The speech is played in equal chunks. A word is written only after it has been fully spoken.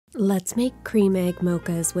Let's make cream egg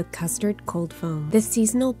mochas with custard cold foam. This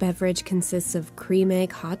seasonal beverage consists of cream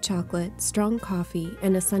egg hot chocolate, strong coffee,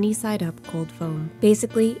 and a sunny side up cold foam.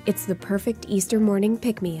 Basically, it's the perfect Easter morning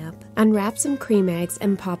pick-me-up. Unwrap some cream eggs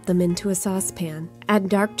and pop them into a saucepan. Add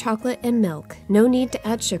dark chocolate and milk. No need to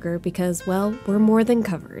add sugar because, well, we're more than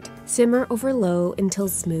covered. Simmer over low until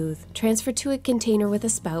smooth. Transfer to a container with a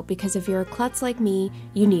spout because if you're a klutz like me,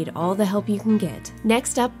 you need all the help you can get.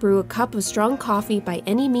 Next up, brew a cup of strong coffee by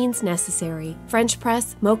any means necessary. French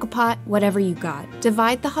press, mocha pot, whatever you got.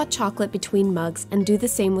 Divide the hot chocolate between mugs and do the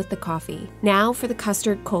same with the coffee. Now for the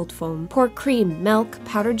custard cold foam. Pour cream, milk,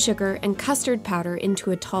 powdered sugar, and custard powder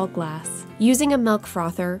into a tall glass. Using a milk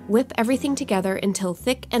frother, whip everything together until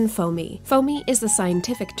thick and foamy. Foamy is the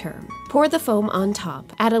scientific term. Pour the foam on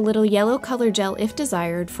top. Add a little yellow color gel if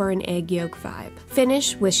desired for an egg yolk vibe.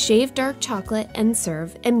 Finish with shaved dark chocolate and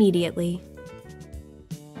serve immediately.